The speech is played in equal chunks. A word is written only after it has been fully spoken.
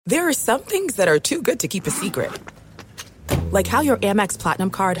There are some things that are too good to keep a secret. Like how your Amex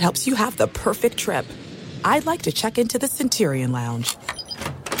Platinum card helps you have the perfect trip. I'd like to check into the Centurion Lounge.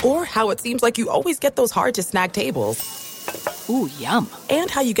 Or how it seems like you always get those hard-to-snag tables. Ooh, yum.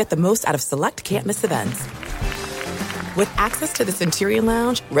 And how you get the most out of select can't-miss events. With access to the Centurion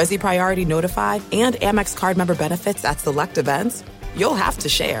Lounge, Resi Priority Notified, and Amex card member benefits at select events, you'll have to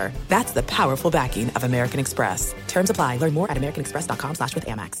share. That's the powerful backing of American Express. Terms apply. Learn more at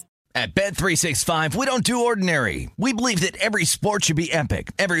americanexpress.com/withAmex. At Bet365, we don't do ordinary. We believe that every sport should be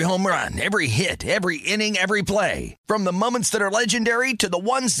epic. Every home run, every hit, every inning, every play. From the moments that are legendary to the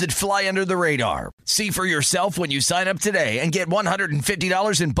ones that fly under the radar. See for yourself when you sign up today and get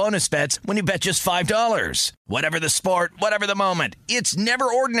 $150 in bonus bets when you bet just $5. Whatever the sport, whatever the moment, it's never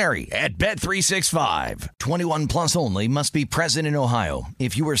ordinary at Bet365. 21 plus only. Must be present in Ohio.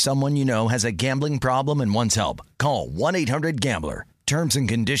 If you or someone you know has a gambling problem and wants help, call 1-800-GAMBLER. Terms and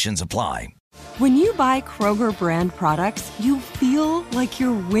conditions apply. When you buy Kroger brand products, you feel like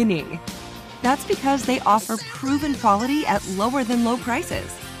you're winning. That's because they offer proven quality at lower than low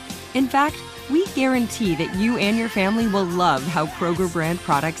prices. In fact, we guarantee that you and your family will love how Kroger brand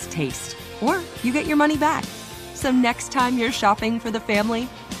products taste, or you get your money back. So next time you're shopping for the family,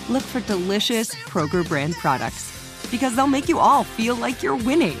 look for delicious Kroger brand products, because they'll make you all feel like you're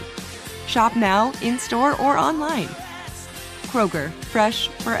winning. Shop now, in-store, or online. Kroger, fresh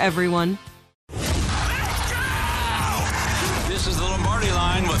for everyone. This is the Lombardi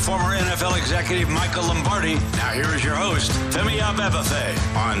Line with former NFL executive Michael Lombardi. Now here is your host, Femi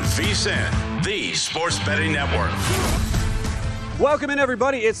Abebefe, on VSiN, the Sports Betting Network. Welcome in,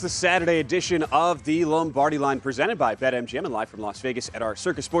 everybody. It's the Saturday edition of the Lombardi Line presented by BetMGM and live from Las Vegas at our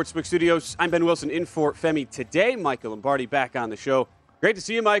Circus Sportsbook studios. I'm Ben Wilson in for Femi today. Michael Lombardi back on the show. Great to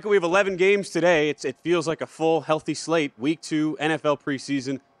see you, Michael. We have 11 games today. It feels like a full, healthy slate. Week 2, NFL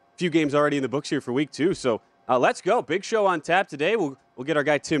preseason. A few games already in the books here for Week 2. So let's go. Big show on tap today. We'll get our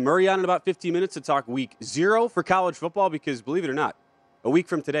guy Tim Murray on in about 15 minutes to talk Week 0 for college football because, believe it or not, a week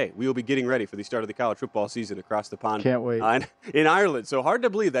from today, we will be getting ready for the start of the college football season across the pond. Can't wait. In Ireland. So hard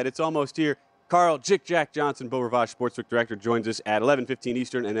to believe that it's almost here. Carl Jick Jack Johnson, Beau Rivage, Sportsbook Director, joins us at 11:15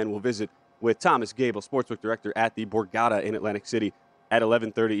 Eastern, and then we'll visit with Thomas Gable, Sportsbook Director at the Borgata in Atlantic City at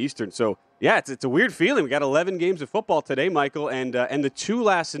 11:30 Eastern. So, yeah, it's a weird feeling. We got 11 games of football today, Michael, and the 2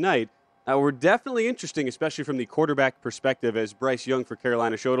 last night were definitely interesting, especially from the quarterback perspective, as Bryce Young for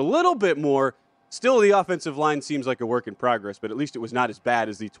Carolina showed a little bit more. Still, the offensive line seems like a work in progress, but at least it was not as bad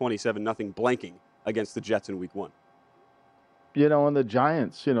as the 27-0 blanking against the Jets in Week 1. You know, and the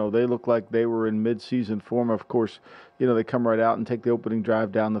Giants, they look like they were in midseason form. Of course, they come right out and take the opening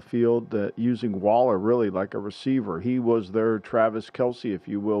drive down the field using Waller really like a receiver. He was their Travis Kelce, if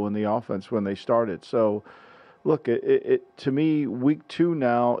you will, in the offense when they started. So, look, it to me, Week 2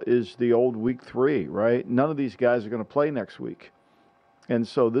 now is the old Week 3, right? None of these guys are going to play next week. And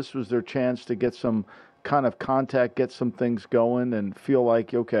so this was their chance to get some kind of contact, get some things going, and feel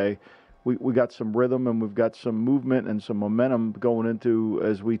like, okay, we got some rhythm and we've got some movement and some momentum going into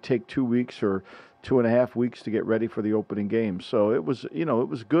as we take 2 weeks or 2.5 weeks to get ready for the opening game. So it was, it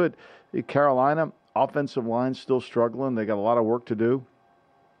was good. Carolina, offensive line still struggling. They got a lot of work to do.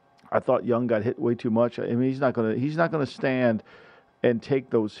 I thought Young got hit way too much. I mean, he's not gonna stand and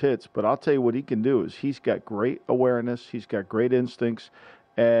take those hits. But I'll tell you what he can do is he's got great awareness. He's got great instincts.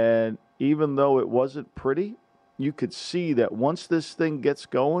 And even though it wasn't pretty, you could see that once this thing gets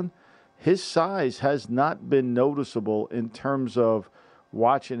going, his size has not been noticeable in terms of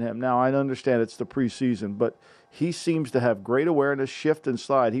watching him. Now, I understand it's the preseason, but he seems to have great awareness, shift and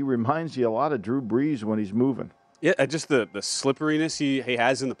slide. He reminds you a lot of Drew Brees when he's moving. Yeah, just the slipperiness he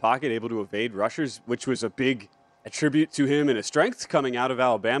has in the pocket, able to evade rushers, which was a big attribute to him and a strength coming out of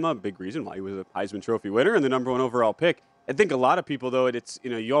Alabama, a big reason why he was a Heisman Trophy winner and the number 1 overall pick. I think a lot of people, though, it's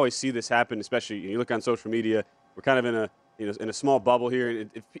you always see this happen, especially you look on social media. We're kind of in a small bubble here, and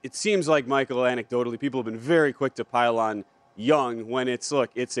it seems like, Michael, anecdotally, people have been very quick to pile on Young when it's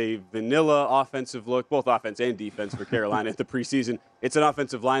a vanilla offensive look, both offense and defense for Carolina at the preseason. It's an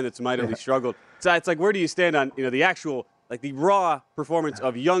offensive line that's mightily struggled. So it's like, where do you stand on the actual the raw performance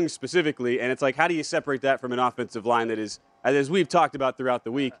of Young specifically, and it's like, how do you separate that from an offensive line that is, as we've talked about throughout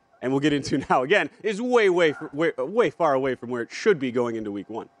the week, and we'll get into now again, is way far away from where it should be going into Week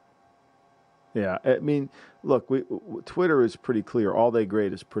 1. Yeah, I mean, look, Twitter is pretty clear. All they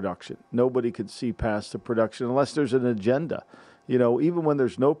grade is production. Nobody can see past the production unless there's an agenda. Even when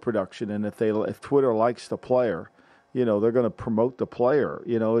there's no production, and if Twitter likes the player, they're going to promote the player.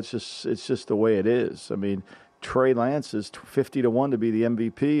 It's just the way it is. I mean, Trey Lance is 50-1 to be the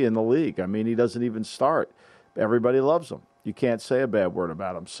MVP in the league. I mean, he doesn't even start. Everybody loves him. You can't say a bad word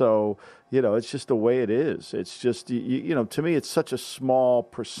about him. So, it's just the way it is. It's just, to me, it's such a small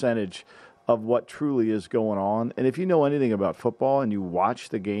percentage of what truly is going on. And if you know anything about football and you watch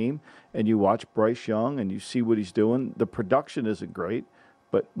the game and you watch Bryce Young and you see what he's doing, the production isn't great.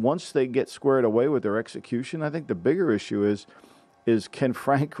 But once they get squared away with their execution, I think the bigger issue is can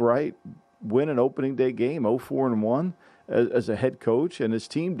Frank Wright win an opening day game 0-4-1 as a head coach, and his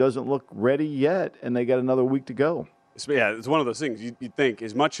team doesn't look ready yet, and they got another week to go. Yeah, it's one of those things you'd think,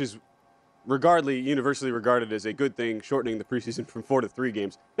 as much as universally regarded as a good thing, shortening the preseason from 4 to 3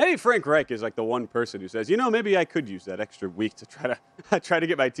 games. Maybe Frank Reich is like the one person who says, maybe I could use that extra week to try to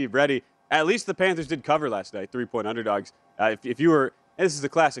get my team ready. At least the Panthers did cover last night, 3-point underdogs. If you were, and this is the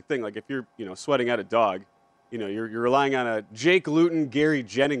classic thing, like if you're sweating out a dog, you're relying on a Jake Luton, Gary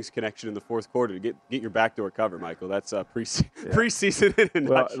Jennings connection in the fourth quarter to get your backdoor cover, Michael. That's preseason in a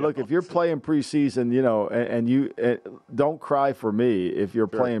nutshell. Look, if you're playing preseason, and you don't cry for me if you're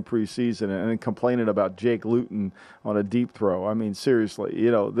playing preseason and complaining about Jake Luton on a deep throw. I mean, seriously,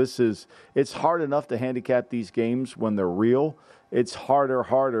 it's hard enough to handicap these games when they're real. It's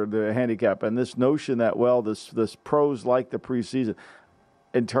harder to handicap. And this notion that, this pros like the preseason.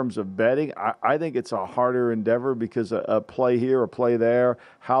 In terms of betting, I think it's a harder endeavor because a play here, a play there,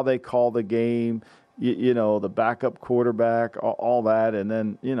 how they call the game, the backup quarterback, all that. And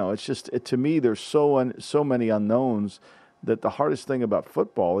then, it's just, to me, there's so many unknowns that the hardest thing about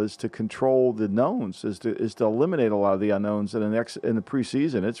football is to control the knowns, is to eliminate a lot of the unknowns. And in the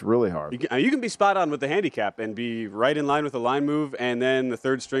preseason, it's really hard. You can be spot on with the handicap and be right in line with the line move, and then the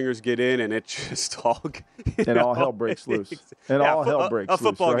third stringers get in, and it just all all hell breaks loose. A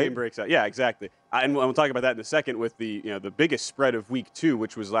football right? game breaks out. Yeah, exactly. And we'll talk about that in a second with the the biggest spread of week 2,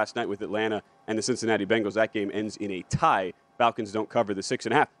 which was last night with Atlanta and the Cincinnati Bengals. That game ends in a tie. Falcons don't cover the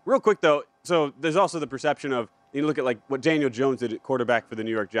 6.5. Real quick though, so there's also the perception of, you look at like what Daniel Jones did at quarterback for the New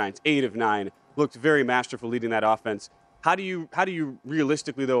York Giants, 8 of 9, looked very masterful leading that offense. How do you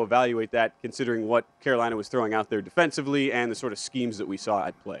realistically though evaluate that, considering what Carolina was throwing out there defensively and the sort of schemes that we saw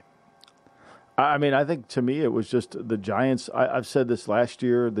at play? I mean, I think to me it was just the Giants. I've said this last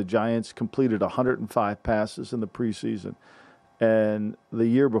year. The Giants completed 105 passes in the preseason. And the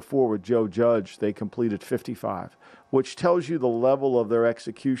year before with Joe Judge, they completed 55, which tells you the level of their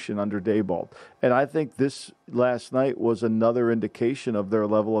execution under Daboll. And I think this last night was another indication of their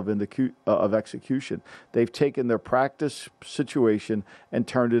level of execution. They've taken their practice situation and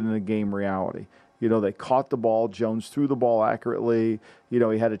turned it into game reality. They caught the ball. Jones threw the ball accurately. He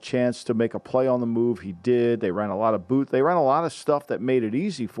had a chance to make a play on the move. He did. They ran a lot of boot. They ran a lot of stuff that made it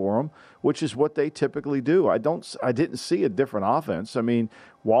easy for him, which is what they typically do. I didn't see a different offense. I mean,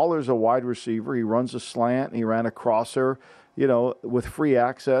 Waller's a wide receiver. He runs a slant. He ran a crosser, with free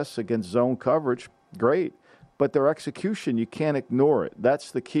access against zone coverage. Great. But their execution, you can't ignore it. That's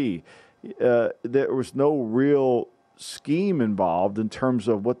the key. There was no real scheme involved in terms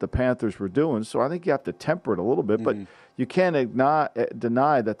of what the Panthers were doing. So I think you have to temper it a little bit, but you can't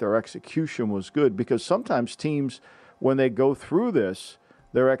deny that their execution was good, because sometimes teams, when they go through this,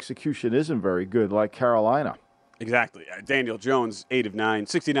 their execution isn't very good, like Carolina. Exactly. Daniel Jones, 8 of 9,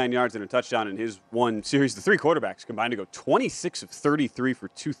 69 yards and a touchdown in his one series. The three quarterbacks combined to go 26 of 33 for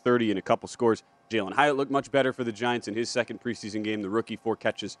 230 and a couple scores. Jalen Hyatt looked much better for the Giants in his second preseason game. The rookie, 4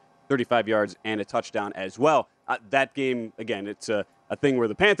 catches, 35 yards, and a touchdown as well. That game, again, it's a thing where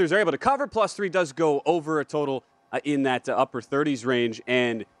the Panthers are able to cover. +3 does go over a total in that upper 30s range.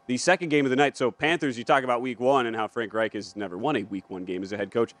 And the second game of the night, so Panthers, you talk about week 1 and how Frank Reich has never won a week 1 game as a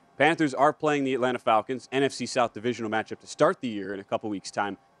head coach. Panthers are playing the Atlanta Falcons, NFC South divisional matchup to start the year in a couple weeks'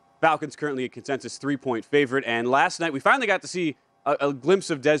 time. Falcons currently a consensus 3-point favorite. And last night we finally got to see a glimpse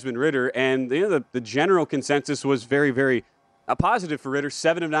of Desmond Ridder. And the general consensus was very, very positive for Ridder.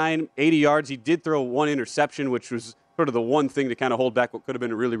 7 of 9, 80 yards. He did throw 1 interception, which was sort of the one thing to kind of hold back what could have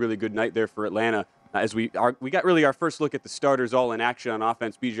been a really, really good night there for Atlanta. As we got really our first look at the starters all in action on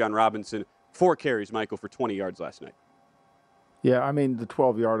offense. Bijan Robinson, 4 carries, Michael, for 20 yards last night. Yeah, I mean, the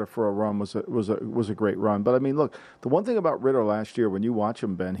 12-yarder for a run was a great run. But, I mean, look, the one thing about Ridder last year, when you watch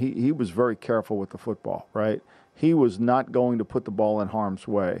him, Ben, he was very careful with the football, right? He was not going to put the ball in harm's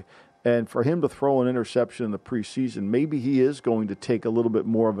way. And for him to throw an interception in the preseason, maybe he is going to take a little bit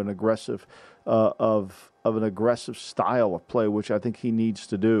more of an aggressive style of play, which I think he needs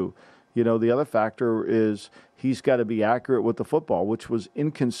to do. The other factor is he's got to be accurate with the football, which was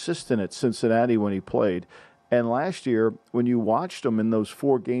inconsistent at Cincinnati when he played. And last year, when you watched him in those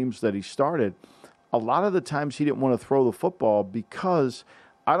 4 games that he started, a lot of the times he didn't want to throw the football because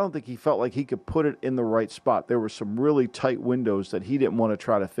I don't think he felt like he could put it in the right spot. There were some really tight windows that he didn't want to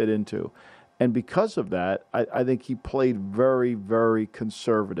try to fit into. And because of that, I think he played very, very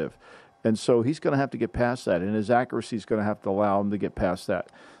conservative. And so he's going to have to get past that, and his accuracy is going to have to allow him to get past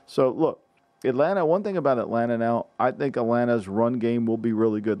that. So, look, Atlanta, one thing about Atlanta now, I think Atlanta's run game will be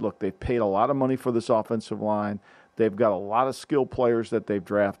really good. Look, they've paid a lot of money for this offensive line. They've got a lot of skilled players that they've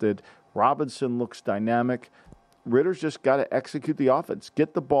drafted. Robinson looks dynamic. Ritter's just got to execute the offense.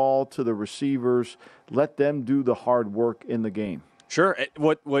 Get the ball to the receivers. Let them do the hard work in the game. Sure.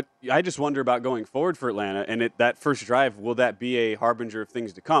 What I just wonder about going forward for Atlanta, and that first drive, will that be a harbinger of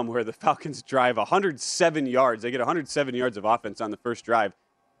things to come, where the Falcons drive 107 yards? They get 107 yards of offense on the first drive,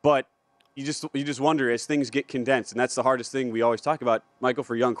 but you just wonder as things get condensed, and that's the hardest thing we always talk about, Michael,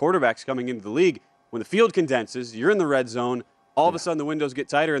 for young quarterbacks coming into the league. When the field condenses, you're in the red zone, all of a sudden the windows get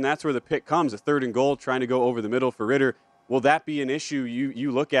tighter, and that's where the pick comes, a 3rd and goal, trying to go over the middle for Ritter. Will that be an issue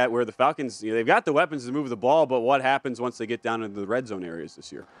you look at where the Falcons, they've got the weapons to move the ball, but what happens once they get down into the red zone areas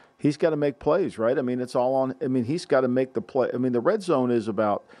this year? He's got to make plays, right? I mean, it's all on. I mean, he's got to make the play. I mean, the red zone is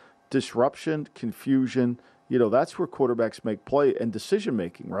about disruption, confusion. That's where quarterbacks make play and decision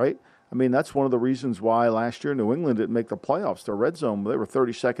making, right? I mean, that's one of the reasons why last year New England didn't make the playoffs. Their red zone, they were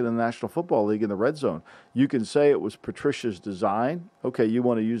 32nd in the National Football League in the red zone. You can say it was Patricia's design. Okay, you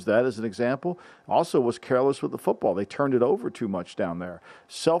want to use that as an example. Also was careless with the football. They turned it over too much down there.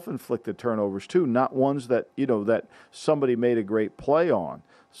 Self-inflicted turnovers too, not ones that, that somebody made a great play on.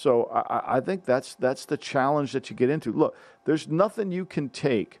 So I think that's the challenge that you get into. Look, there's nothing you can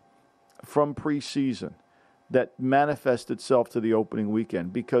take from preseason that manifests itself to the opening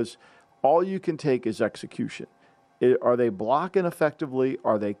weekend, because all you can take is execution. Are they blocking effectively?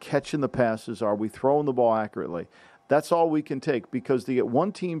 Are they catching the passes? Are we throwing the ball accurately? That's all we can take, because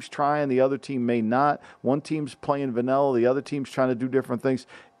one team's trying, the other team may not. One team's playing vanilla, the other team's trying to do different things.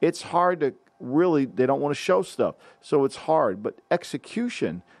 It's hard to really, they don't want to show stuff, so it's hard. But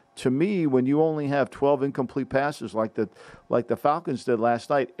execution, to me, when you only have 12 incomplete passes like the Falcons did last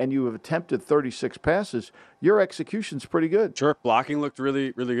night, and you have attempted 36 passes, your execution's pretty good. Sure. Blocking looked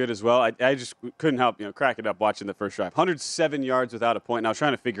really, really good as well. I just couldn't help, cracking up watching the first drive. 107 yards without a point. And I was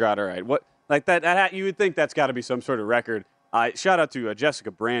trying to figure out, all right, what like that you would think that's got to be some sort of record. Shout out to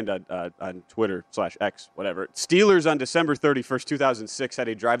Jessica Brand on Twitter /X, whatever. Steelers on December 31st, 2006 had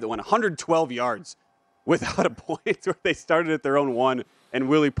a drive that went 112 yards without a point, where they started at their own 1, and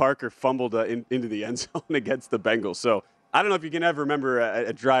Willie Parker fumbled into the end zone against the Bengals. So I don't know if you can ever remember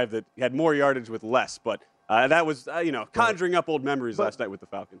a drive that had more yardage with less, but that was, conjuring up old memories last night with the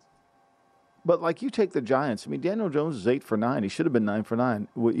Falcons. But like you take the Giants, I mean, Daniel Jones is 8 for 9. He should have been 9 for 9.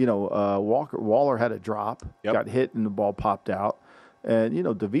 Waller had a drop, got hit, and the ball popped out. And,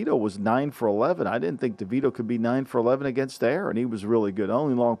 DeVito was 9 for 11. I didn't think DeVito could be 9 for 11 against the air, and he was really good.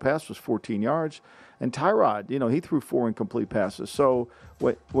 Only long pass was 14 yards. And Tyrod, he threw 4 incomplete passes. So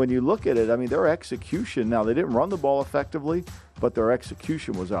when you look at it, I mean, their execution, now they didn't run the ball effectively, but their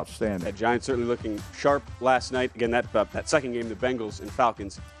execution was outstanding. The Giants certainly looking sharp last night. Again, that second game, the Bengals and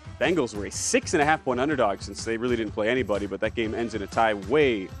Falcons. Bengals were a 6.5-point underdog since they really didn't play anybody, but that game ends in a tie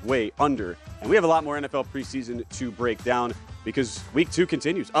way, way under. And we have a lot more NFL preseason to break down because Week 2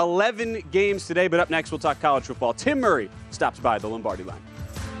 continues. 11 games today, but up next we'll talk college football. Tim Murray stops by the Lombardi line.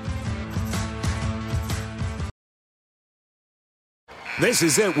 This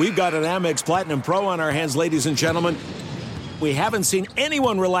is it. We've got an Amex Platinum Pro on our hands, ladies and gentlemen. We haven't seen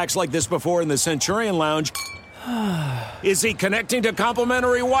anyone relax like this before in the Centurion Lounge. Is he connecting to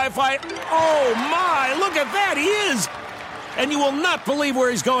complimentary Wi-Fi? Oh, my! Look at that! He is! And you will not believe where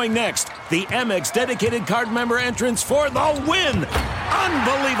he's going next. The Amex dedicated card member entrance for the win!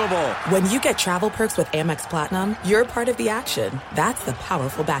 Unbelievable! When you get travel perks with Amex Platinum, you're part of the action. That's the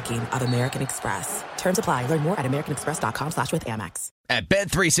powerful backing of American Express. Terms apply. Learn more at americanexpress.com/withAmex. At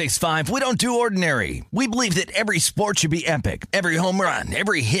Bet365, we don't do ordinary. We believe that every sport should be epic. Every home run,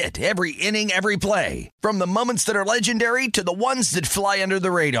 every hit, every inning, every play. From the moments that are legendary to the ones that fly under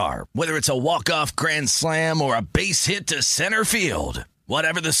the radar. Whether it's a walk-off grand slam or a base hit to center field.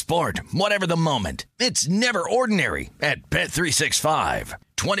 Whatever the sport, whatever the moment. It's never ordinary at Bet365.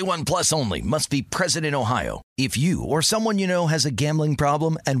 21 plus only. Must be present in Ohio. If you or someone you know has a gambling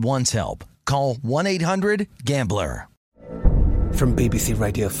problem and wants help, call 1-800-GAMBLER. From BBC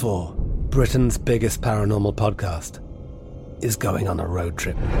Radio 4, Britain's biggest paranormal podcast is going on a road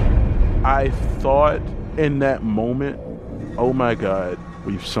trip. I thought in that moment, oh my God,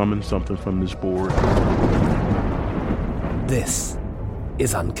 we've summoned something from this board. This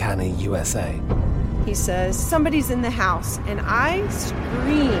is Uncanny USA. He says, somebody's in the house, and I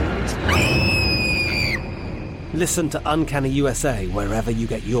screamed. Listen to Uncanny USA wherever you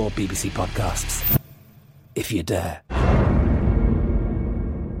get your BBC podcasts, if you dare.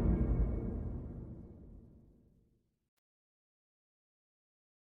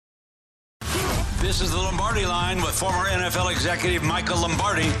 This is the Lombardi Line with former NFL executive Michael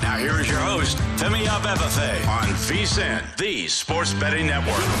Lombardi. Now here is your host, Femi Abebefe, on VSiN, the Sports Betting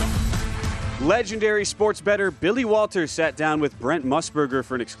Network. Legendary sports bettor Billy Walters sat down with Brent Musburger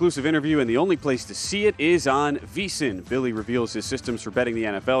for an exclusive interview, and the only place to see it is on VSiN. Billy reveals his systems for betting the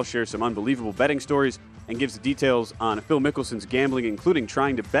NFL, shares some unbelievable betting stories, and gives the details on Phil Mickelson's gambling, including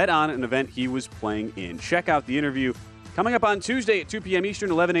trying to bet on an event he was playing in. Check out the interview coming up on Tuesday at 2 p.m.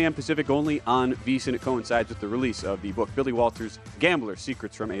 Eastern, 11 a.m. Pacific, only on VSiN. It coincides with the release of the book Billy Walters, Gambler: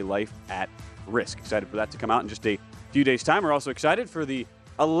 Secrets from a Life at Risk. Excited for that to come out in just a few days' time. We're also excited for the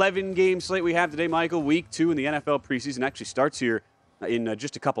 11-game slate we have today, Michael. Week 2 in the NFL preseason actually starts here in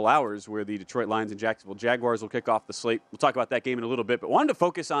just a couple hours, where the Detroit Lions and Jacksonville Jaguars will kick off the slate. We'll talk about that game in a little bit, but wanted to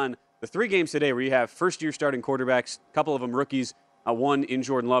focus on the 3 games today where you have first-year starting quarterbacks, a couple of them rookies, one in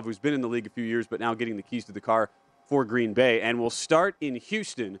Jordan Love, who's been in the league a few years, but now getting the keys to the car for Green Bay. And we'll start in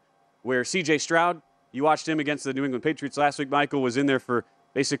Houston, where C.J. Stroud, you watched him against the New England Patriots last week, Michael, was in there for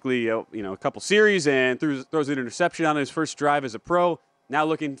basically a couple series and throws an interception on his first drive as a pro. Now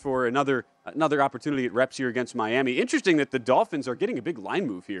looking for another opportunity at reps here against Miami. Interesting that the Dolphins are getting a big line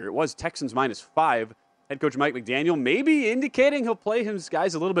move here. It was Texans -5. Head coach Mike McDaniel maybe indicating he'll play his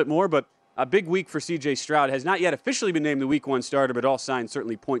guys a little bit more, but a big week for C.J. Stroud. Has not yet officially been named the Week 1 starter, but all signs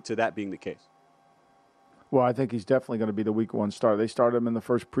certainly point to that being the case. Well, I think he's definitely going to be the Week 1 starter. They started him in the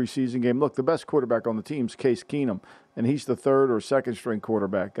first preseason game. Look, the best quarterback on the team is Case Keenum, and he's the third or second string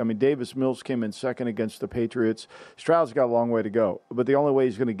quarterback. I mean, Davis Mills came in second against the Patriots. Stroud's got a long way to go, but the only way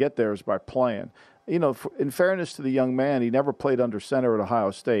he's going to get there is by playing. In fairness to the young man, he never played under center at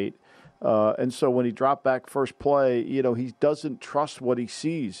Ohio State. And so when he dropped back first play, he doesn't trust what he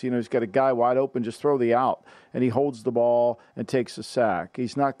sees. He's got a guy wide open, just throw the out, and he holds the ball and takes a sack.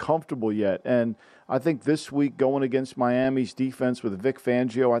 He's not comfortable yet. And I think this week going against Miami's defense with Vic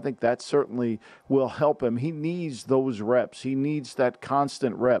Fangio, I think that certainly will help him. He needs those reps. He needs that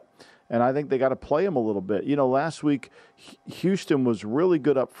constant rep. And I think they got to play him a little bit. Last week, Houston was really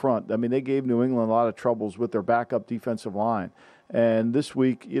good up front. I mean, they gave New England a lot of troubles with their backup defensive line. And this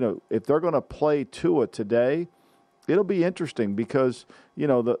week, if they're going to play Tua today, it'll be interesting because,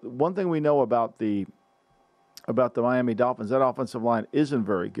 the one thing we know about the Miami Dolphins, that offensive line isn't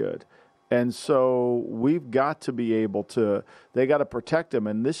very good. And so we've got to be able to – they got to protect him.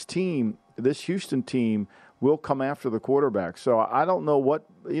 And this Houston team will come after the quarterback. So I don't know what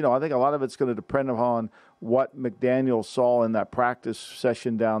 – I think a lot of it's going to depend upon what McDaniel saw in that practice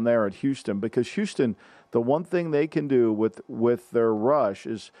session down there at Houston, because Houston – the one thing they can do with their rush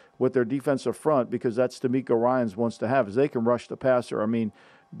is with their defensive front, because that's DeMeco Ryans wants to have, is they can rush the passer. I mean,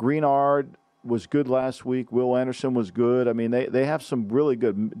 Greenard was good last week. Will Anderson was good. I mean, they have some really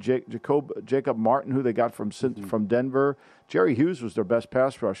good. Jacob Martin, who they got from Denver. Jerry Hughes was their best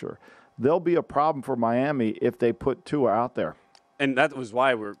pass rusher. They'll be a problem for Miami if they put Tua out there. And that was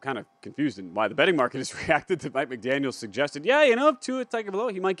why we're kind of confused and why the betting market has reacted to Mike McDaniel suggested, if Tua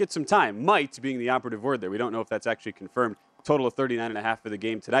Tagovailoa, he might get some time. Might being the operative word there. We don't know if that's actually confirmed. Total of 39.5 for the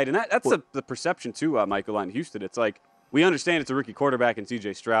game tonight. And that's the perception, too, Michael, on Houston. It's like, we understand it's a rookie quarterback in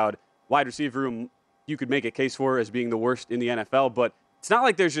C.J. Stroud. Wide receiver room, you could make a case for as being the worst in the NFL. But it's not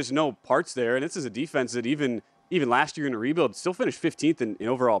like there's just no parts there. And this is a defense that even last year in a rebuild still finished 15th in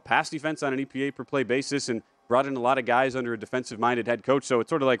overall pass defense on an EPA per play basis, and brought in a lot of guys under a defensive-minded head coach. So it's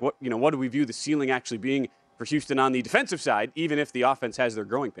sort of like, what do we view the ceiling actually being for Houston on the defensive side, even if the offense has their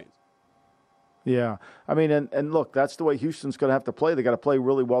growing pains? Yeah. I mean, and look, that's the way Houston's going to have to play. They got to play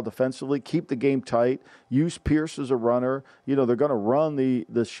really well defensively, keep the game tight, use Pierce as a runner. They're going to run the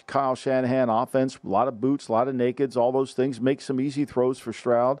Kyle Shanahan offense, a lot of boots, a lot of nakeds, all those things, make some easy throws for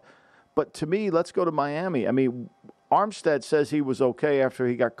Stroud. But to me, let's go to Miami. I mean, Armstead says he was okay after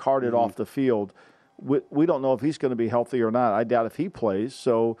he got carted off the field. We don't know if he's going to be healthy or not. I doubt if he plays.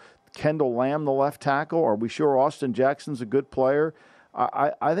 So Kendall Lamb, the left tackle, are we sure Austin Jackson's a good player?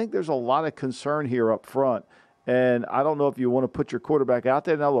 I think there's a lot of concern here up front. And I don't know if you want to put your quarterback out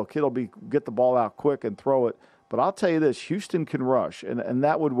there. Now, look, it'll be get the ball out quick and throw it. But I'll tell you this, Houston can rush, and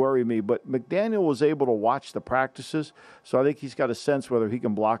that would worry me. But McDaniel was able to watch the practices, so I think he's got a sense whether he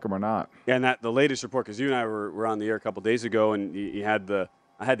can block them or not. Yeah, and the latest report, because you and I were on the air a couple days ago, and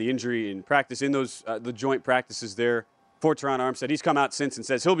I had the injury in practice in those the joint practices there for Teron Armstead. He's come out since and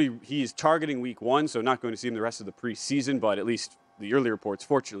says he's targeting week 1, so not going to see him the rest of the preseason, but at least the early reports,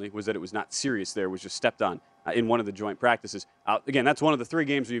 fortunately, was that it was not serious there, was just stepped on in one of the joint practices. Again, that's one of the 3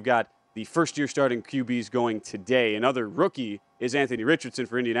 games where you've got the first-year starting QBs going today. Another rookie is Anthony Richardson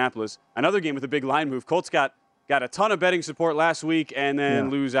for Indianapolis. Another game with a big line move. Colts got got a ton of betting support last week and then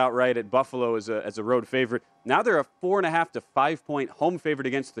lose outright at Buffalo as a road favorite. Now they're a 4.5 to 5 point home favorite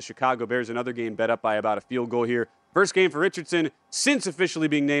against the Chicago Bears. Another game bet up by about a field goal here. First game for Richardson since officially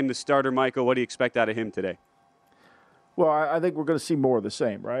being named the starter. Michael, what do you expect out of him today? Well, I think we're going to see more of the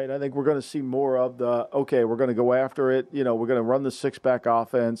same, right? I think we're going to see more of we're going to go after it. We're going to run the six-back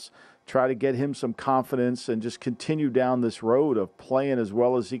offense, try to get him some confidence, and just continue down this road of playing as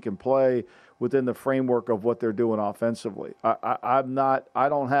well as he can play within the framework of what they're doing offensively. I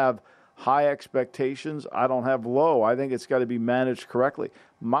don't have high expectations. I don't have low. I think it's got to be managed correctly.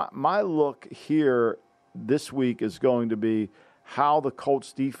 My look here this week is going to be how the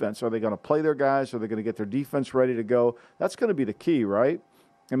Colts defense, are they going to play their guys? Are they going to get their defense ready to go? That's going to be the key, right?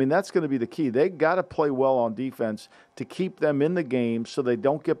 I mean, that's going to be the key. They got to play well on defense to keep them in the game so they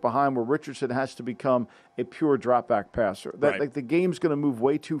don't get behind where Richardson has to become a pure drop-back passer. Like the game's going to move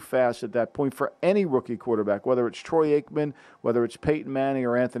way too fast at that point for any rookie quarterback, whether it's Troy Aikman, whether it's Peyton Manning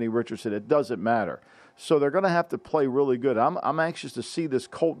or Anthony Richardson. It doesn't matter. So they're going to have to play really good. I'm anxious to see this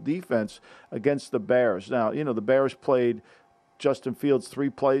Colt defense against the Bears. Now, the Bears played Justin Fields 3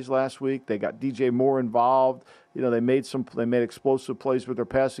 plays last week. They got DJ Moore involved. They made explosive plays with their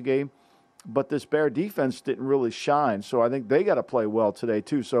passing game. But this Bear defense didn't really shine. So I think they got to play well today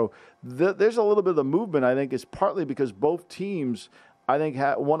too. So there's a little bit of the movement, I think, is partly because both teams, I think,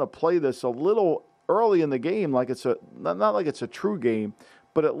 want to play this a little early in the game, like it's not like it's a true game,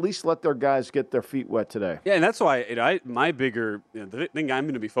 but at least let their guys get their feet wet today. Yeah, and that's why my bigger the thing I'm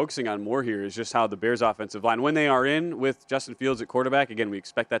going to be focusing on more here is just how the Bears' offensive line, when they are in with Justin Fields at quarterback, again, we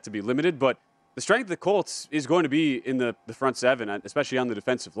expect that to be limited, but the strength of the Colts is going to be in the front seven, especially on the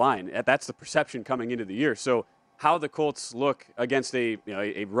defensive line. That's the perception coming into the year. So how the Colts look against a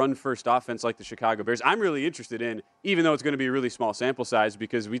run-first offense like the Chicago Bears, I'm really interested in, even though it's going to be a really small sample size,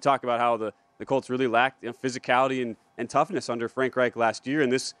 because we talk about how the Colts really lacked physicality and toughness under Frank Reich last year,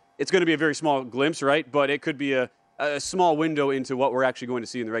 and it's going to be a very small glimpse, right? But it could be a small window into what we're actually going to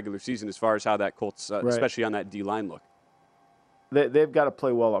see in the regular season as far as how that Colts, especially on that D-line, look. They've got to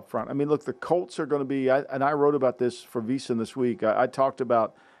play well up front. I mean, look, the Colts are going to be, and I wrote about this for VSiN this week. I talked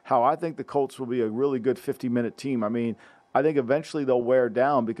about how I think the Colts will be a really good 50-minute team. I mean, I think eventually they'll wear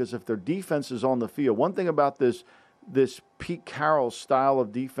down because if their defense is on the field, one thing about this Pete Carroll style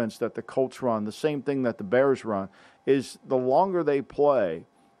of defense that the Colts run, the same thing that the Bears run, is the longer they play,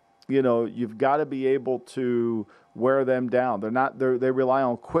 you've got to be able to wear them down. They rely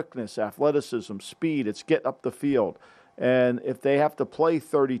on quickness, athleticism, speed. It's get up the field. And if they have to play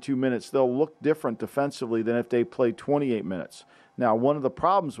 32 minutes, they'll look different defensively than if they play 28 minutes. Now, one of the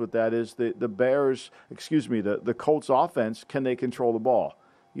problems with that is the Colts offense, can they control the ball?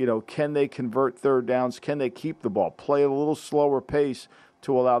 Can they convert third downs? Can they keep the ball? Play at a little slower pace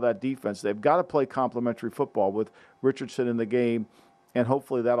to allow that defense. They've got to play complementary football with Richardson in the game, and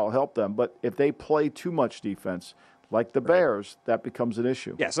hopefully that'll help them. But if they play too much defense, like the Bears, that becomes an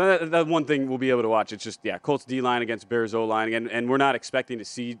issue. Yeah, so that one thing we'll be able to watch. It's just, Colts D-line against Bears O-line, and we're not expecting to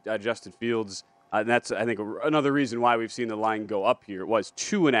see Justin Fields. And that's, I think, another reason why we've seen the line go up here. It was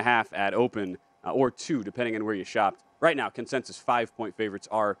 2.5 at open, or 2, depending on where you shopped. Right now, consensus 5-point favorites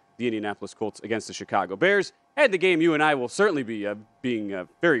are the Indianapolis Colts against the Chicago Bears. And the game you and I will certainly be being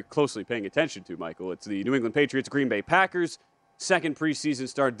very closely paying attention to, Michael. It's the New England Patriots Green Bay Packers. Second preseason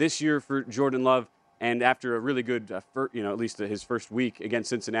start this year for Jordan Love. And after a really good, at least his first week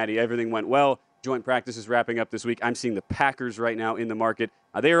against Cincinnati, everything went well. Joint practice is wrapping up this week. I'm seeing the Packers right now in the market.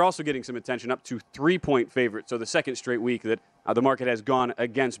 They are also getting some attention, up to 3-point favorites. So the second straight week that the market has gone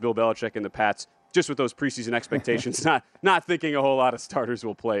against Bill Belichick and the Pats, just with those preseason expectations, not thinking a whole lot of starters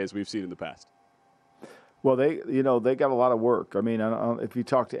will play as we've seen in the past. Well, they got a lot of work. I mean, if you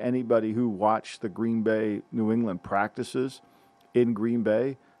talk to anybody who watched the Green Bay New England practices in Green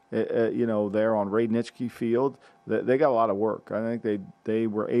Bay, there on Ray Nitschke Field, they got a lot of work. I think they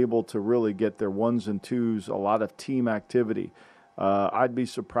were able to really get their ones and twos, a lot of team activity. I'd be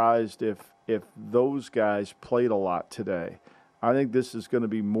surprised if those guys played a lot today. I think this is going to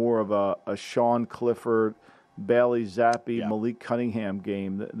be more of a Sean Clifford, Bailey Zappi, Malik Cunningham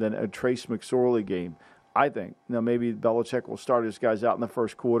game than a Trace McSorley game. I think. Maybe Belichick will start his guys out in the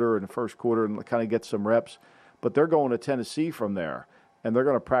first quarter and kind of get some reps. But they're going to Tennessee from there. And they're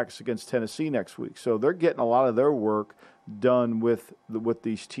going to practice against Tennessee next week. So they're getting a lot of their work done with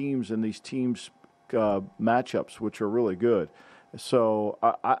these teams and these teams' matchups, which are really good. So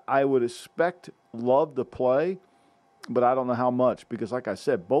I would expect Love to play, but I don't know how much because, like I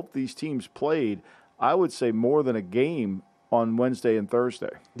said, both these teams played, I would say, more than a game on Wednesday and Thursday.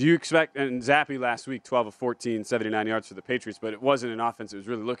 Do you expect, and Zappi last week, 12 of 14, 79 yards for the Patriots, but it wasn't an offense that was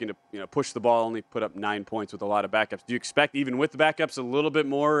really looking to push the ball, only put up 9 points with a lot of backups. Do you expect, even with the backups, a little bit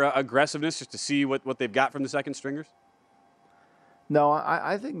more aggressiveness just to see what they've got from the second stringers? No,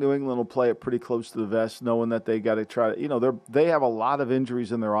 I think New England will play it pretty close to the vest, knowing that they got to try to, they have a lot of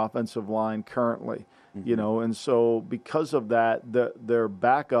injuries in their offensive line currently, and so because of that, their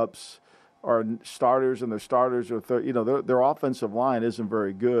backups are starters, and their starters are, their offensive line isn't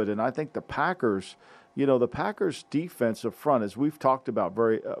very good. And I think the Packers, the Packers' defensive front, as we've talked about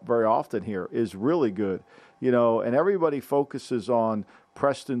very often here, is really good. And everybody focuses on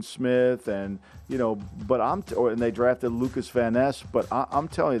Preston Smith and and they drafted Lucas Van Ness, but I'm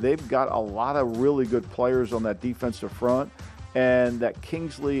telling you, they've got a lot of really good players on that defensive front, and that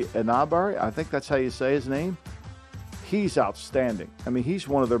Kingsley Enagbare, I think that's how you say his name. He's outstanding. I mean, he's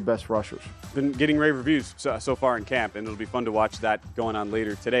one of their best rushers. Been getting rave reviews so far in camp, and it'll be fun to watch that going on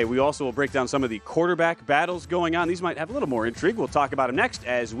later today. We also will break down some of the quarterback battles going on. These might have a little more intrigue. We'll talk about them next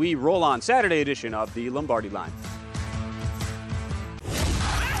as we roll on Saturday edition of the Lombardi Line.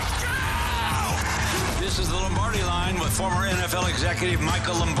 This is the Lombardi Line with former NFL executive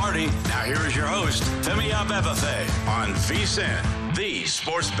Michael Lombardi. Now here is your host, Femi Abebefe, on VSiN, the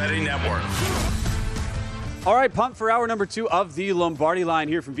Sports Betting Network. All right, pumped for hour number 2 of the Lombardi Line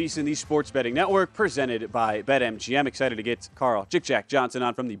here from VSiN, the Sports Betting Network, presented by BetMGM. Excited to get Carl Jick-Jack Johnson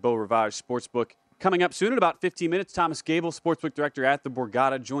on from the Beau Rivage Sportsbook. Coming up soon in about 15 minutes, Thomas Gable, Sportsbook Director at the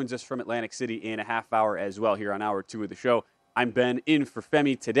Borgata, joins us from Atlantic City in a half hour as well here on hour 2 of the show. I'm Ben in for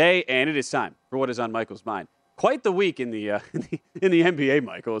Femi today, and it is time for what is on Michael's mind. Quite the week in the NBA,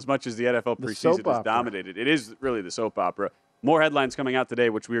 Michael, as much as the NFL preseason has dominated. It is really the soap opera. More headlines coming out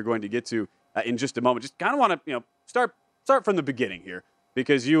today, which we are going to get to in just a moment. Just kind of want to start from the beginning here,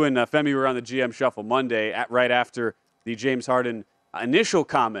 because you and Femi were on the GM Shuffle Monday right after the James Harden initial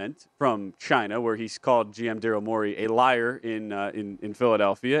comment from China, where he's called GM Daryl Morey a liar in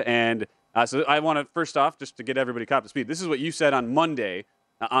Philadelphia. And so I want to, first off, just to get everybody caught up to speed, this is what you said on Monday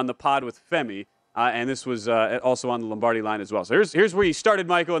on the pod with Femi, and this was also on the Lombardi Line as well. So here's where you started,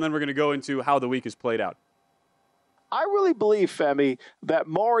 Michael, and then we're going to go into how the week has played out. I really believe, Femi, that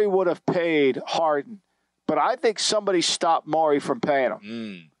Morey would have paid Harden, but I think somebody stopped Morey from paying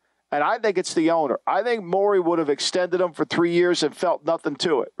him. And I think it's the owner. I think Morey would have extended him for 3 years and felt nothing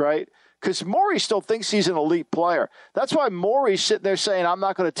to it, right? Because Morey still thinks he's an elite player. That's why Morey's sitting there saying, I'm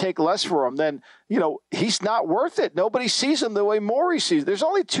not going to take less for him. Then, he's not worth it. Nobody sees him the way Morey sees. There's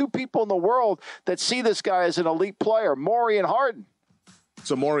only 2 people in the world that see this guy as an elite player, Morey and Harden.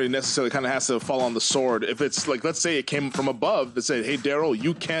 So Morey necessarily kind of has to fall on the sword. If it's like, let's say it came from above that said, hey, Daryl,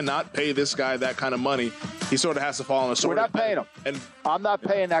 you cannot pay this guy that kind of money. He sort of has to fall on the sword. We're not paying him. And I'm not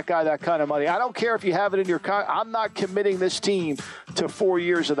paying that guy that kind of money. I don't care if you have it in your I'm not committing this team to 4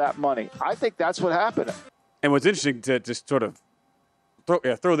 years of that money. I think that's what happened. And what's interesting to just sort of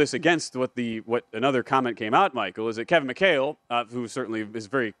throw this against what another comment came out, Michael, is that Kevin McHale, who certainly is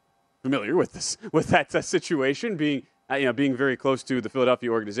very familiar with that situation, being very close to the Philadelphia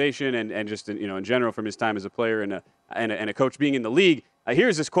organization and just in general from his time as a player and a coach being in the league.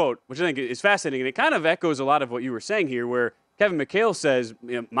 Here's this quote, which I think is fascinating, and it kind of echoes a lot of what you were saying here, where Kevin McHale says,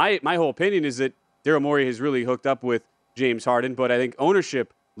 my whole opinion is that Daryl Morey has really hooked up with James Harden, but I think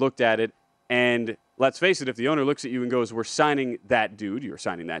ownership looked at it, and let's face it, if the owner looks at you and goes, we're signing that dude, you're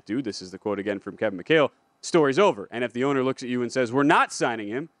signing that dude, this is the quote again from Kevin McHale, story's over. And if the owner looks at you and says, we're not signing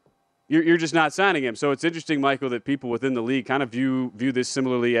him, you're just not signing him. So it's interesting, Michael, that people within the league kind of view this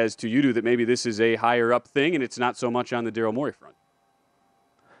similarly as to you do, that maybe this is a higher-up thing and it's not so much on the Daryl Morey front.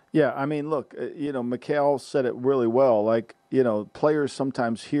 Yeah, I mean, look, McHale said it really well. Like, players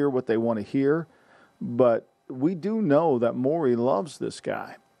sometimes hear what they want to hear, but we do know that Morey loves this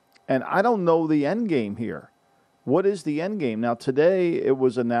guy. And I don't know the end game here. What is the end game? Now, today it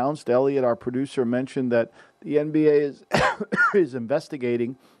was announced, Elliot, our producer, mentioned that the NBA is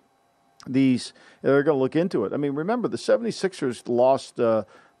investigating these. They're going to look into it. I mean, remember, the 76ers lost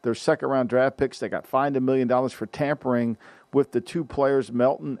their second-round draft picks. They got fined $1 million for tampering with the 2 players,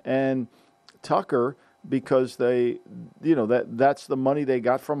 Melton and Tucker, because that's the money they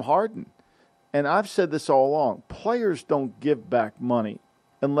got from Harden. And I've said this all along. Players don't give back money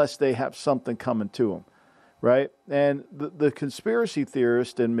unless they have something coming to them, right? And the conspiracy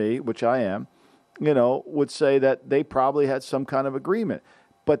theorist in me, which I am, would say that they probably had some kind of agreement.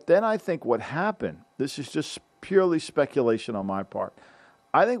 But then I think what happened, this is just purely speculation on my part,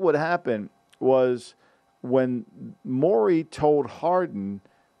 I think what happened was when Morey told Harden,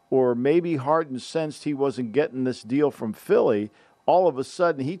 or maybe Harden sensed he wasn't getting this deal from Philly, all of a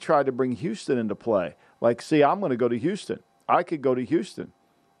sudden he tried to bring Houston into play. Like, see, I'm going to go to Houston. I could go to Houston.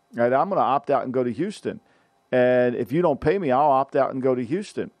 Right? I'm going to opt out and go to Houston. And if you don't pay me, I'll opt out and go to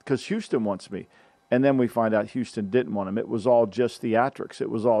Houston because Houston wants me. And then we find out Houston didn't want him. It was all just theatrics. It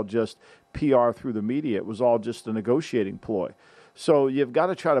was all just PR through the media. It was all just a negotiating ploy. So you've got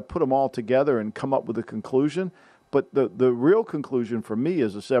to try to put them all together and come up with a conclusion. But the real conclusion for me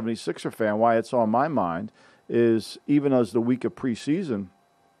as a 76er fan, why it's on my mind, is even as the week of preseason,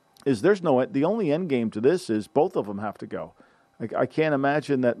 is the only end game to this is both of them have to go. I can't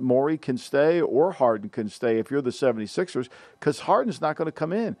imagine that Morey can stay or Harden can stay if you're the 76ers because Harden's not going to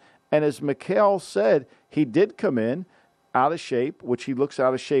come in. And as Mikhail said, he did come in out of shape, which he looks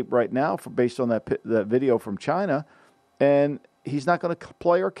out of shape right now based on that video from China, and he's not going to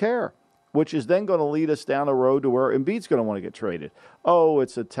play or care, which is then going to lead us down a road to where Embiid's going to want to get traded. Oh,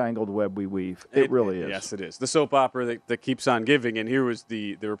 it's a tangled web we weave. It really is. Yes, it is. The soap opera that keeps on giving, and here was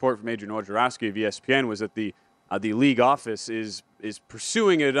the report from Adrian Wojnarowski of ESPN was that the league office is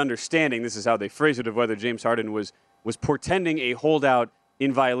pursuing an understanding, this is how they phrase it, of whether James Harden was portending a holdout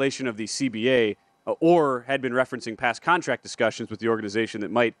in violation of the CBA or had been referencing past contract discussions with the organization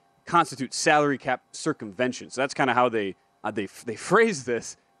that might constitute salary cap circumvention. So that's kind of how they phrase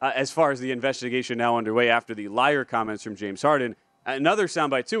this as far as the investigation now underway after the liar comments from James Harden. Another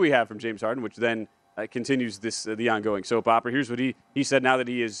soundbite, too, we have from James Harden, which then continues the ongoing soap opera. Here's what he said now that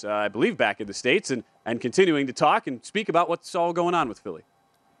he is, I believe, back in the States and continuing to talk and speak about what's all going on with Philly.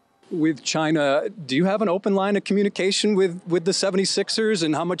 With China, do you have an open line of communication with the 76ers,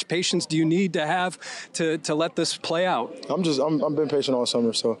 and how much patience do you need to have to let this play out? I'm been patient all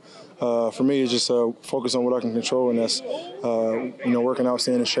summer, so for me it's just focus on what I can control, and that's working out,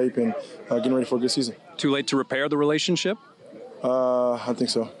 staying in shape, and getting ready for a good season. Too late to repair the relationship? I think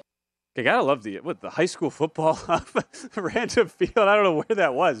so. I gotta love the high school football random field. I don't know where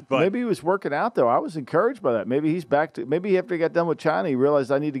that was, but maybe he was working out though. I was encouraged by that. Maybe he's back to. Maybe after he got done with China, he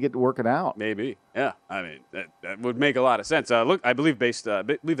realized I need to get to working out. Maybe, yeah. I mean, that would make a lot of sense. Look, I believe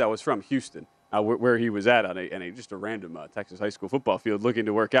that was from Houston, where he was at on just a random Texas high school football field, looking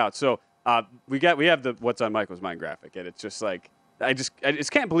to work out. So we have the what's on Michael's mind graphic, and it's just like I just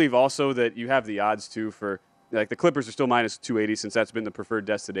can't believe also that you have the odds too for. Like the Clippers are still minus 280 since that's been the preferred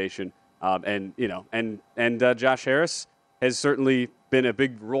destination, and Josh Harris has certainly been a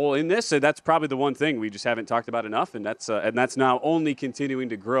big role in this, and that's probably the one thing we just haven't talked about enough, and that's now only continuing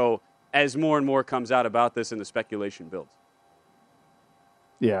to grow as more and more comes out about this and the speculation builds.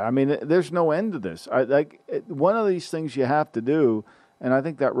 Yeah, I mean, there's no end to this. One of these things you have to do, and I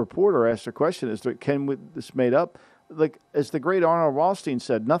think that reporter asked the question: is can this made up? Like as the great Arnold Rothstein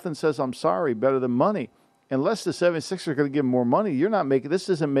said, nothing says I'm sorry better than money. Unless the 76ers are going to give him more money, this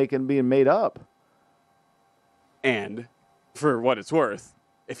isn't being made up. And for what it's worth,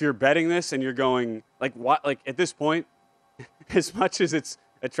 if you're betting this and you're going at this point, as much as it's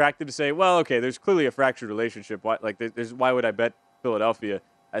attractive to say, well, okay, there's clearly a fractured relationship. Why would I bet Philadelphia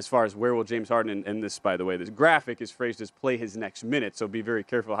as far as where will James Harden, and this, by the way, this graphic is phrased as play his next minute, so be very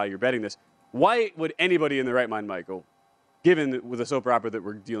careful how you're betting this. Why would anybody in their right mind, Michael, given with the soap opera that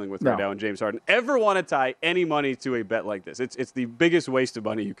we're dealing with right now and James Harden, ever want to tie any money to a bet like this? It's the biggest waste of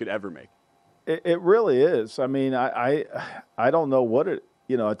money you could ever make. It really is. I mean, I don't know what it.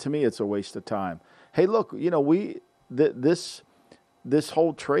 To me, it's a waste of time. Hey, look, this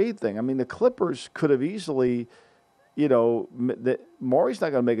whole trade thing. I mean, the Clippers could have easily, Morey's not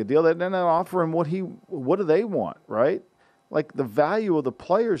going to make a deal. They're not offering what do they want, right? Like the value of the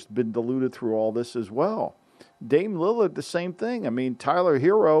player's been diluted through all this as well. Dame Lillard, the same thing. I mean, Tyler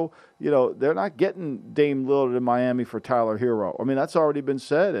Hero, they're not getting Dame Lillard in Miami for Tyler Hero. I mean, that's already been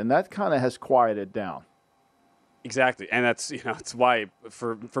said, and that kind of has quieted down. Exactly, and that's it's why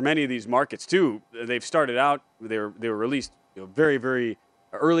for many of these markets too, they've started out. They were released very, very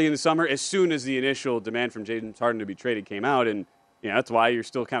early in the summer, as soon as the initial demand from James Harden to be traded came out, and that's why you're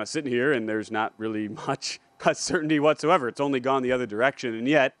still kind of sitting here, and there's not really much certainty whatsoever. It's only gone the other direction, and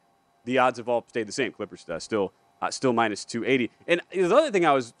yet the odds have all stayed the same. Clippers still minus 280. And the other thing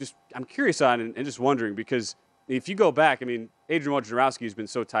I'm curious on and just wondering, because if you go back, I mean, Adrian Wojnarowski has been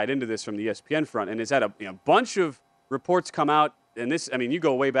so tied into this from the ESPN front and has had a bunch of reports come out. And this, I mean, you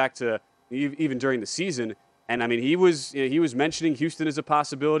go way back to even during the season. And I mean, he was mentioning Houston as a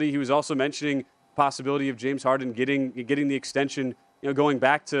possibility. He was also mentioning possibility of James Harden getting the extension, going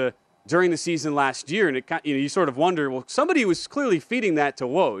back to during the season last year. And you sort of wonder, well, somebody was clearly feeding that to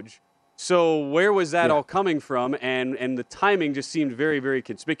Woj. So where was that all coming from? And the timing just seemed very, very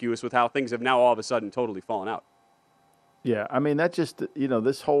conspicuous with how things have now all of a sudden totally fallen out. Yeah, I mean, that just,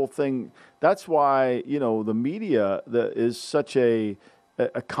 this whole thing, that's why, the media is such a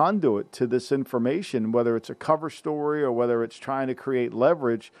a conduit to this information, whether it's a cover story or whether it's trying to create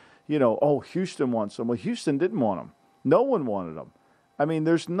leverage. Houston wants him. Well, Houston didn't want him. No one wanted him. I mean,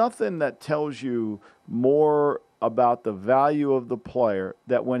 there's nothing that tells you more about the value of the player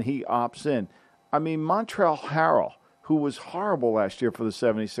that when he opts in. I mean, Montrezl Harrell, who was horrible last year for the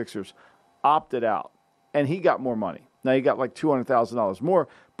 76ers, opted out, and he got more money. Now, he got like $200,000 more,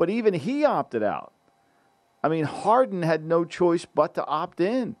 but even he opted out. I mean, Harden had no choice but to opt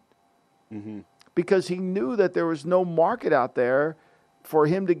in because he knew that there was no market out there for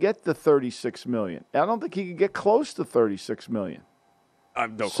him to get the $36 million. I don't think he could get close to $36 million.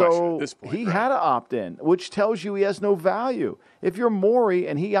 No question at this point. He had to opt in, which tells you he has no value. If you're Morey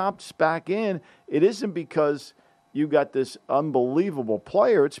and he opts back in, it isn't because you got this unbelievable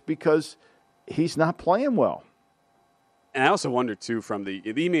player. It's because he's not playing well. And I also wonder, too, from the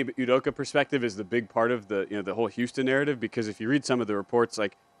Ime Udoka perspective is the big part of the the whole Houston narrative, because if you read some of the reports,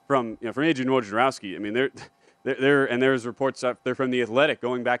 like from Adrian Wojnarowski, I mean, there's reports up there from The Athletic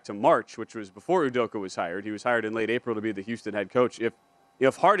going back to March, which was before Udoka was hired. He was hired in late April to be the Houston head coach.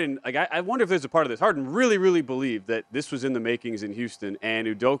 If Harden, I wonder if there's a part of this. Harden really, really believed that this was in the makings in Houston, and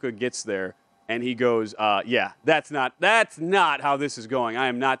Udoka gets there, and he goes, that's not how this is going. I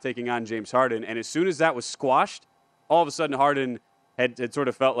am not taking on James Harden. And as soon as that was squashed, all of a sudden Harden had sort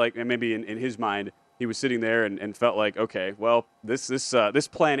of felt like, and maybe in his mind, he was sitting there and felt like, okay, well, this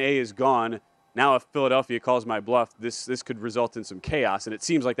plan A is gone. Now if Philadelphia calls my bluff, this could result in some chaos. And it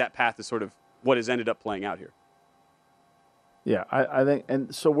seems like that path is sort of what has ended up playing out here. Yeah, I think,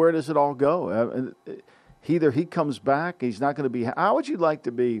 and so where does it all go? Either he comes back, he's not going to be. How would you like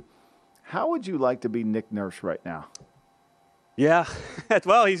to be Nick Nurse right now? Yeah,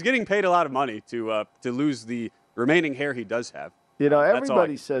 well, he's getting paid a lot of money to lose the remaining hair he does have.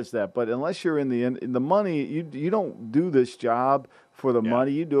 Everybody says that, but unless you're in the money, you don't do this job for the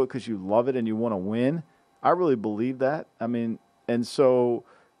money. You do it because you love it and you want to win. I really believe that. I mean, and so.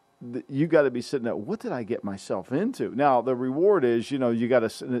 You got to be sitting there. What did I get myself into? Now the reward is, you got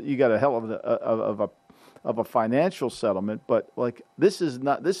a hell of a financial settlement, but like this is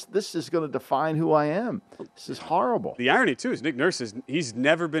not this is going to define who I am. This is horrible. The irony too is Nick Nurse he's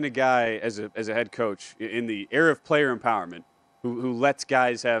never been a guy as a head coach in the era of player empowerment who lets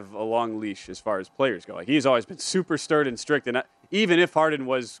guys have a long leash as far as players go. Like he's always been super stern and strict, and even if Harden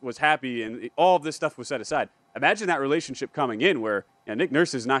was happy and all of this stuff was set aside, imagine that relationship coming in where Nick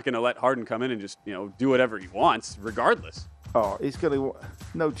Nurse is not going to let Harden come in and just do whatever he wants, regardless. Oh, he's going to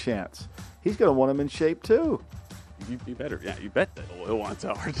no chance. He's going to want him in shape too. You better, you bet that he'll want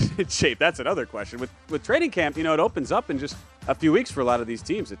Harden in shape. That's another question. With training camp, it opens up in just a few weeks for a lot of these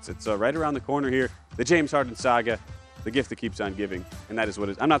teams. It's right around the corner here. The James Harden saga, the gift that keeps on giving, and that is what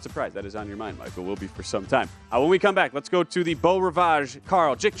is. I'm not surprised that is on your mind, Michael. Will be for some time. When we come back, let's go to the Beau Rivage.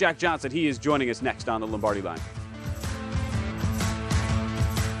 Carl Jick Jack Johnson. He is joining us next on the Lombardi line.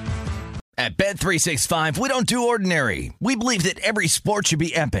 At Bet365, we don't do ordinary. We believe that every sport should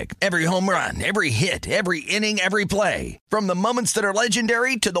be epic. Every home run, every hit, every inning, every play. From the moments that are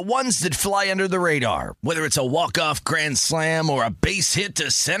legendary to the ones that fly under the radar. Whether it's a walk-off grand slam or a base hit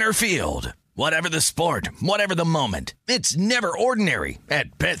to center field. Whatever the sport, whatever the moment. It's never ordinary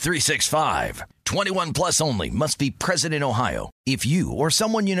at Bet365. 21 plus only. Must be present in Ohio. If you or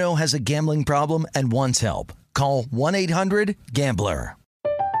someone you know has a gambling problem and wants help, call 1-800-GAMBLER.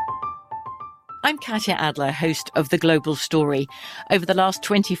 I'm Katya Adler, host of The Global Story. Over the last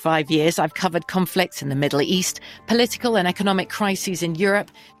 25 years, I've covered conflicts in the Middle East, political and economic crises in Europe,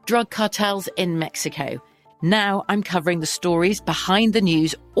 drug cartels in Mexico. Now I'm covering the stories behind the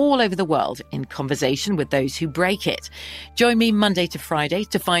news all over the world in conversation with those who break it. Join me Monday to Friday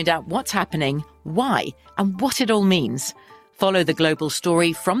to find out what's happening, why, and what it all means. Follow The Global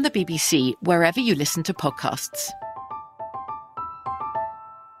Story from the BBC wherever you listen to podcasts.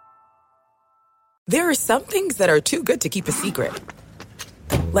 There are some things that are too good to keep a secret.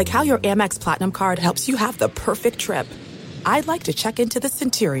 Like how your Amex Platinum card helps you have the perfect trip. I'd like to check into the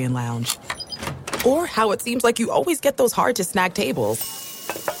Centurion Lounge. Or how it seems like you always get those hard-to-snag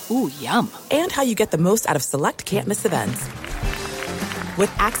tables. Ooh, yum. And how you get the most out of select can't-miss events.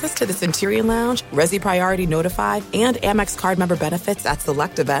 With access to the Centurion Lounge, Resi Priority Notified, and Amex card member benefits at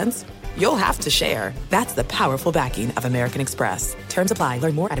select events, you'll have to share. That's the powerful backing of American Express. Terms apply.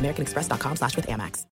 Learn more at americanexpress.com/withAmex.